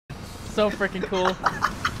so freaking cool.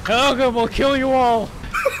 Helga will kill you all.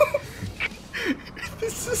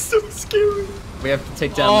 This is so scary. We have to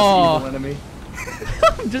take down this evil enemy.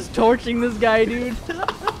 I'm just torching this guy, dude.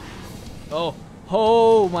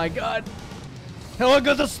 Oh my god.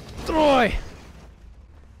 Helga, destroy.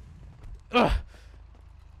 Ugh.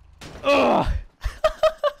 Ugh.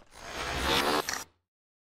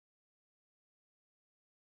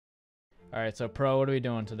 Alright, so Pro, what are we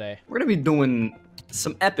doing today? We're gonna be doing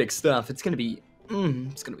some epic stuff. It's gonna be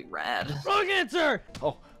rad. Wrong answer!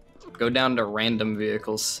 Oh. Go down to random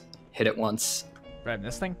vehicles. Hit it once. Right,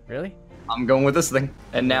 this thing? Really? I'm going with this thing.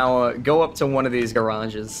 And now go up to one of these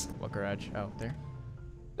garages. What garage? Oh, there?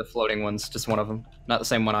 The floating ones, just one of them. Not the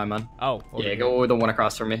same one I'm on. Oh. Yeah, go with the one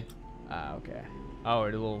across from me. Okay. Oh,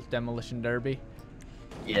 the little demolition derby?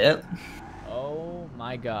 Yep. Oh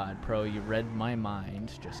my god, Pro, you read my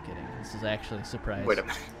mind. Just kidding. This is actually a surprise. Wait a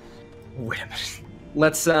minute. Wait a minute.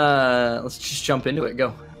 Let's just jump into it.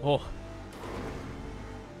 Go. Oh.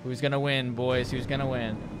 Who's gonna win, boys? Who's gonna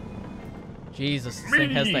win? Jesus, this thing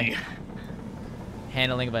has the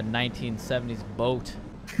handling of a 1970s boat.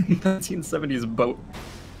 1970s boat.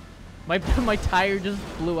 My tire just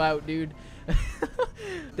blew out, dude.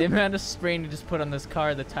 The amount of strain you just put on this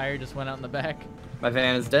car, the tire just went out in the back. My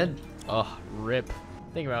van is dead. Oh, rip.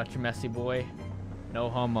 Think about you, messy boy. No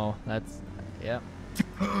homo. That's, yep.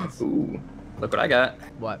 Ooh, look what I got.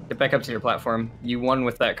 What? Get back up to your platform. You won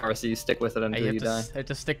with that car, so you stick with it until you die. I have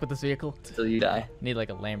to stick with this vehicle? Until you die. Need like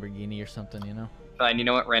a Lamborghini or something, you know? Fine, you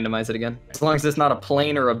know what? Randomize it again. As long as it's not a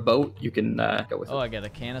plane or a boat, you can go with it. Oh, I got a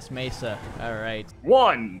Canis Mesa. Alright.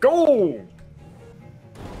 1, go!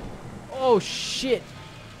 Oh, shit.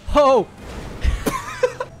 Oh!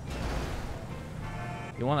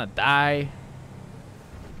 You wanna die?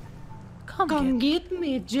 Come get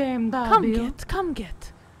me, jmwFILMS.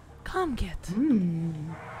 Come get.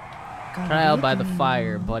 Trial by the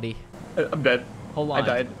fire, buddy. I'm dead. Hold on. I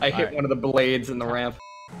died. I hit one of the blades in the ramp.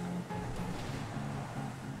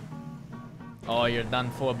 Oh, you're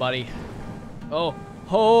done for, buddy.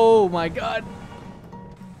 Oh my god.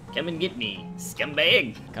 Come and get me,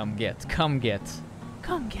 scumbag. Come get.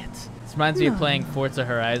 This reminds me of playing Forza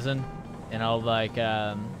Horizon, and I'll like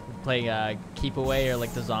play keep away or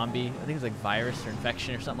like the zombie. I think it's like virus or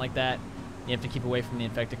infection or something like that. You have to keep away from the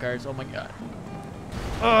infected cars. Oh my god.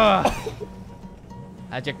 Ugh.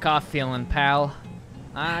 How's your cough feeling, pal?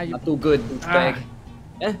 Not too good, douchebag.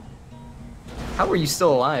 Eh? How are you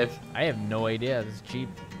still alive? I have no idea. This is cheap,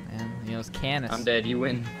 man. You know, it's Canis. I'm dead. You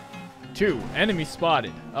win. 2. Enemy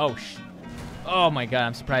spotted. Oh my god.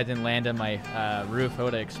 I'm surprised I didn't land on my roof. I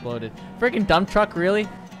would have exploded. Freaking dump truck, really?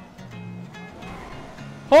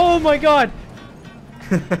 Oh my god.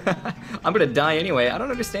 I'm gonna die anyway. I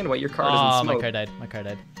don't understand why your car doesn't smoke. My car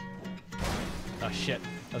died. Oh shit.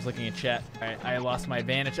 I was looking at chat. Alright, I lost my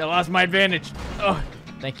advantage. Oh,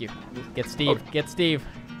 thank you. Get Steve. Get Steve.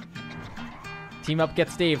 Team up, get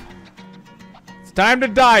Steve. It's time to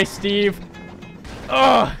die, Steve.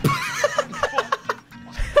 Oh.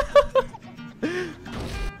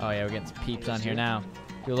 Oh yeah, we're getting some peeps on here now.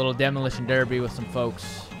 Do a little demolition derby with some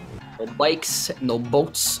folks. No bikes, no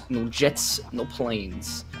boats, no jets, no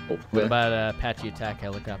planes. Oh, what about Apache attack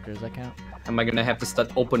helicopter? Does that count? Am I gonna have to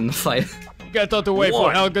start opening the fight? Get out the way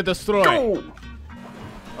for Helga destroy. Go!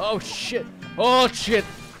 Oh shit! Oh shit!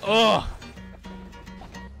 Oh!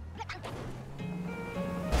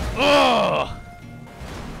 Oh!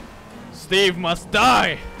 Steve must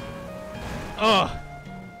die! Oh!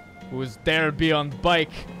 Who's dare be on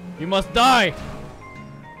bike? You must die!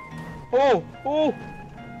 Oh!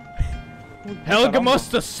 Helga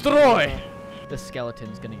must destroy! The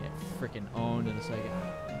skeleton's gonna get freaking owned in a second.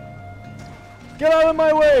 Get out of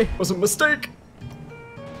my way! It was a mistake!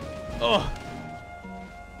 Oh!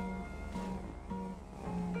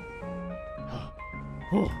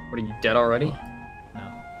 What, are you dead already?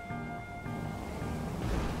 No.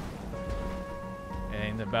 It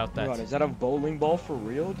ain't about that. God, is that a bowling ball for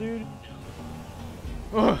real, dude?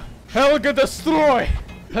 Helga destroy!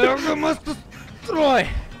 Helga must destroy!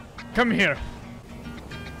 Come here.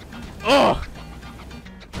 Oh!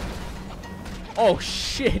 Oh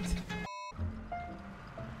shit!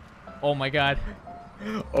 Oh my god.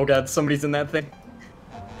 Oh god, somebody's in that thing.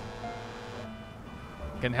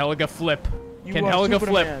 Can Helga flip? You Can are Helga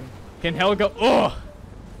flip? Superman. Can Helga? Oh!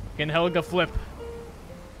 Can Helga flip?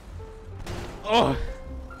 Oh!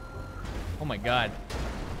 Oh my god.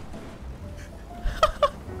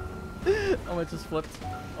 Oh, it just flipped.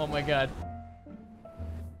 Oh my god.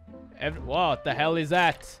 Wow, what the hell is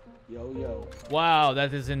that? Yo. Wow,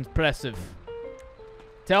 that is impressive.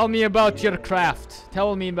 Tell me about your craft.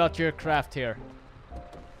 Tell me about your craft here.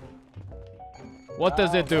 What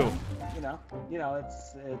does it do? You know,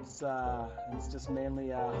 it's just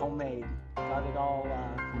mainly homemade. Got it all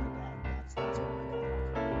from my dad. That's what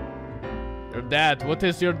I got. Your dad. What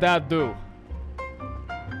does your dad do?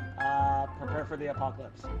 Prepare for the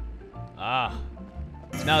apocalypse. Ah.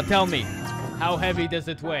 Now tell me, how heavy does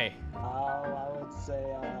it weigh? I would say,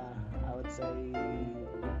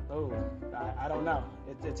 oh, I don't know.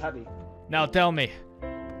 It's heavy. Now tell me,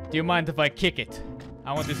 do you mind if I kick it?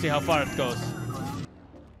 I want to see how far it goes.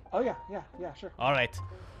 Oh yeah, sure. All right.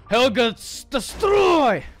 Helga,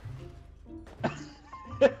 destroy!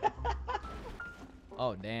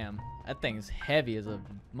 Oh damn, that thing's heavy as a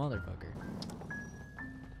motherfucker.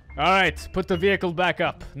 All right, put the vehicle back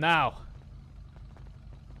up now.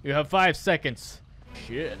 You have 5 seconds.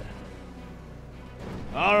 Shit.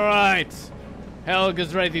 All right,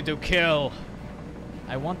 Helga's ready to kill.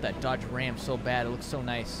 I want that Dodge Ram so bad. It looks so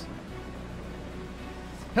nice.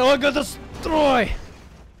 Helga, destroy!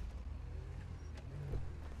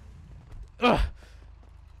 Ugh.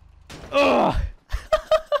 Ugh.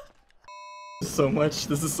 So much.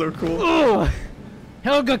 This is so cool. Ugh.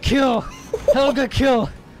 Helga, kill! Helga, kill!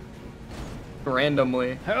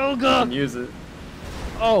 Randomly. Helga! Use it.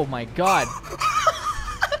 Oh my god.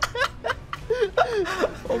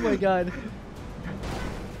 Oh my god.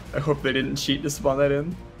 I hope they didn't cheat to spawn that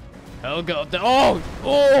in. Helga, oh!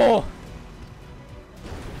 Oh!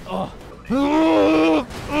 Oh!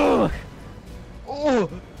 Oh! Oh!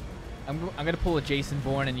 I'm gonna pull a Jason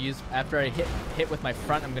Bourne and use, after I hit with my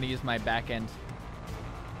front, I'm gonna use my back end.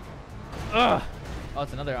 Ugh! Oh,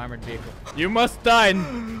 it's another armored vehicle. You must die,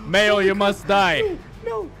 Mayo, you must die.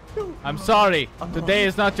 No. I'm sorry. Today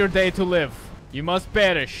is not your day to live. You must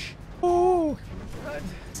perish. Oh! God.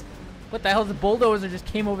 What the hell? The bulldozer just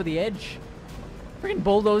came over the edge. Freaking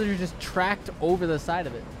bulldozer just tracked over the side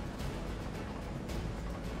of it.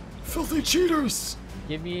 Filthy cheaters!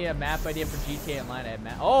 Give me a map idea for GTA Online. I have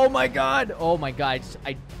map. Oh my god! Oh my god!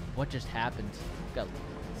 What just happened? Gotta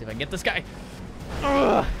see if I can get this guy.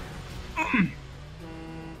 Ugh.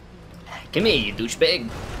 Come here, you douchebag. I'm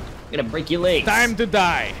gonna break your legs. Time to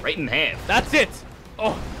die. Right in half. That's it.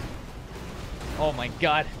 Oh. Oh my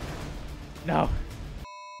god. No.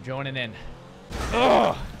 Joining in.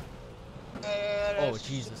 Ugh. Oh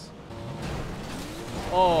Jesus.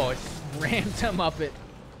 Oh, it just rammed him up it.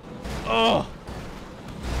 Oh.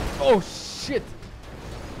 Oh shit.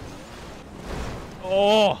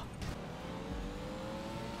 Oh.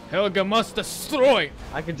 Helga must destroy.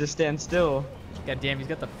 I could just stand still. God damn, he's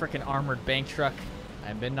got the frickin' armored bank truck. I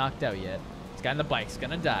haven't been knocked out yet. He's got in the bike. He's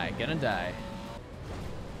gonna die. Gonna die.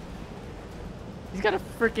 He's got a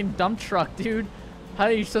frickin' dump truck, dude. How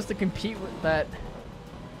are you supposed to compete with that?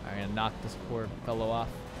 I'm gonna knock this poor fellow off.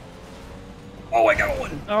 Oh, I got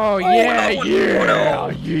one. Oh, yeah, no, yeah. Oh,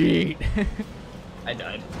 no. Yeet. I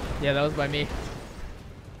died. Yeah, that was by me.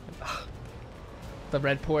 The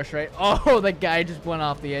red Porsche, right? Oh, that guy just went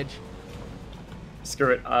off the edge.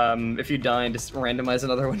 Screw it. If you die, just randomize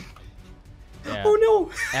another one. Yeah. Oh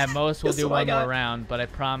no! At most, we'll Guess do what I one more got? round, but I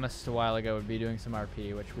promised a while ago we'd be doing some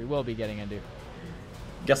RP, which we will be getting into.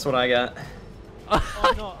 Guess what I got?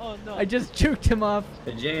 Oh no, oh no. I just juked him off.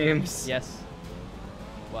 Hey, James. Yes.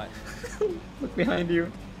 What? Look behind you.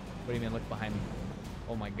 What do you mean, look behind me?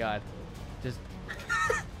 Oh my god. Just...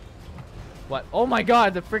 What? Oh my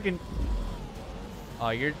god, the freaking... Oh,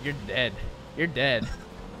 you're dead. You're dead.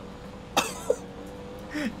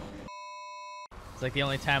 It's like the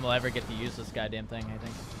only time I'll ever get to use this goddamn thing, I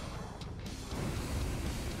think.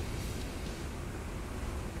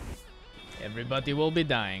 Everybody will be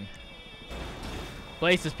dying.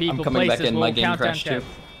 Places, people, I'm coming places. back in. We'll My game count down crashed too.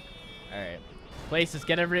 Alright. Places,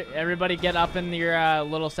 get everybody get up in your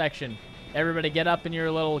little section. Everybody get up in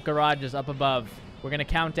your little garages up above. We're gonna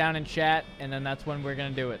count down in chat, and then that's when we're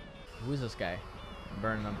gonna do it. Who's this guy? I'm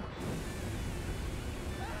burning him.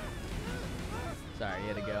 Sorry, you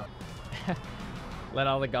had to go. Let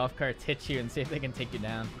all the golf carts hit you and see if they can take you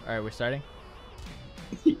down. Alright, we're starting?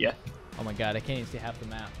 Yeah. Oh my god, I can't even see half the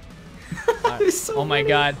map. There's so Oh my many.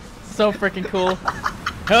 god, so freaking cool.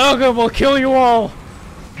 Helga will kill you all!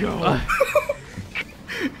 Go!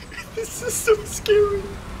 This is so scary.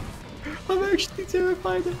 I'm actually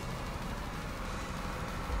terrified.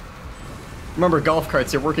 Remember, golf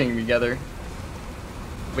carts are working together.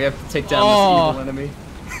 We have to take down this evil enemy.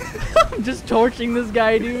 I'm just torching this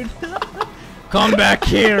guy, dude. Come back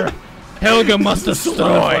here! Helga must This is a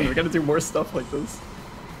lot of fun. destroy! We gotta do more stuff like this.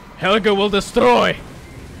 Helga will destroy!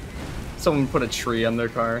 Someone put a tree on their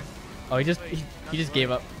car. Oh, he just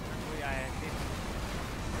gave up.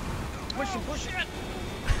 Push him, push him.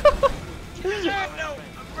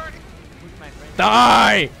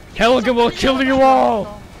 Die! Helga will kill you all!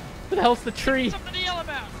 What the hell's the tree? Something to yell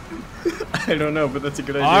about. I don't know, but that's a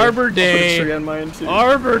good idea. Arbor I'll put Day. a tree on mine too.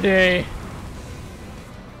 Arbor Day!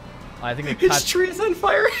 I think they His cut. tree is on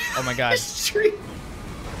fire. Oh my god. His tree.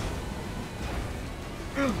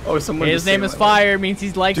 Oh, someone. His just name saved is my life. Fire, means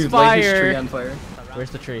he likes Dude, light his tree fire. on fire.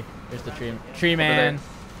 Where's the tree? Where's the tree? Tree man.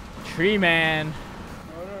 Tree man.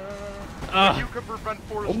 Ugh. You can prevent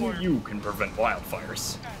forest Only fires. you can prevent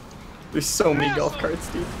wildfires. There's so many golf carts,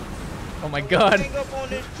 dude. Oh my god. Hang up on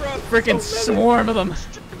this truck. Freaking swarm of them.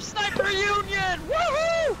 Sniper Union!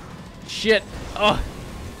 Woohoo! Shit. Oh.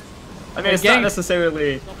 I mean, it's gang- not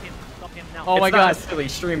necessarily. Stop him now. Oh my it's not god. necessarily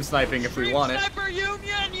stream sniping if we Stream want it. Sniper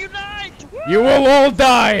Union, unite! You will all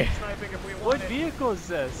die. Sniping if we want What it. vehicle is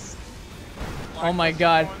this? Oh my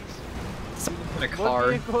god. Someone in a What car.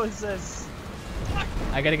 vehicle is this?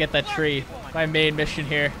 I gotta get that tree. My main mission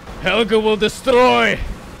here. Helga will destroy.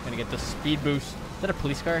 Gonna get the speed boost. Is that a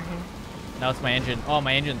police car here? No, it's my engine. Oh,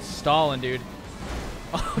 my engine's stalling, dude.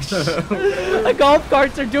 Oh shit. The golf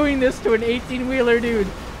carts are doing this to an 18-wheeler, dude.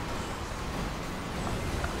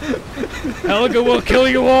 Helga will kill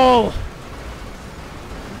you all.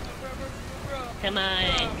 Come on,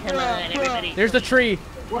 everybody. There's the tree.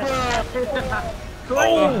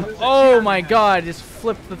 Oh my god, I just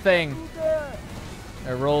flipped the thing.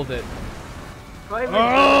 I rolled it.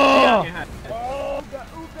 Oh!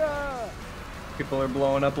 People are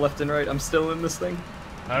blowing up left and right. I'm still in this thing.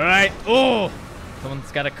 Alright. Oh!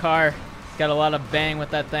 Someone's got a car. It's got a lot of bang with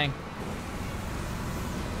that thing.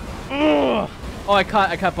 Oh, I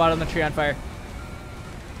caught bottom of the tree on fire.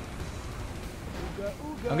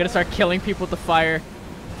 I'm gonna start killing people with the fire.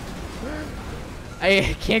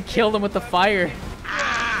 I can't kill them with the fire.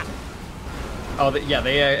 Oh, yeah,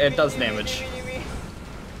 it does damage.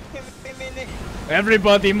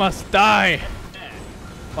 Everybody must die.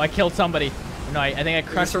 Oh, I killed somebody. No, I think I This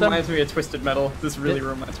crushed them. reminds me of Twisted Metal. This really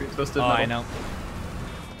reminds me of Twisted Oh, Metal. I know.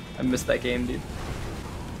 I missed that game, dude.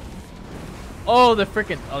 Oh, the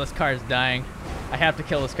freaking. Oh, this car is dying. I have to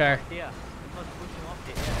kill this car. Yeah, we must push him off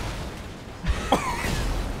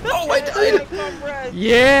the Oh, I died! comrades!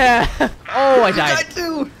 Yeah. Oh, I died.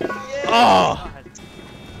 too! Oh.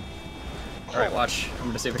 Alright, watch. I'm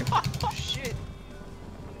gonna see if I can. Oh, shit.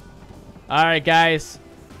 All right, guys.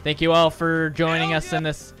 Thank you all for joining us in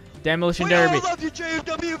this demolition We all derby. love you,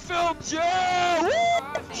 jmwFILMS, yeah!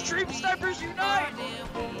 Woo! Stream Snipers Unite!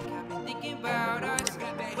 Thinking about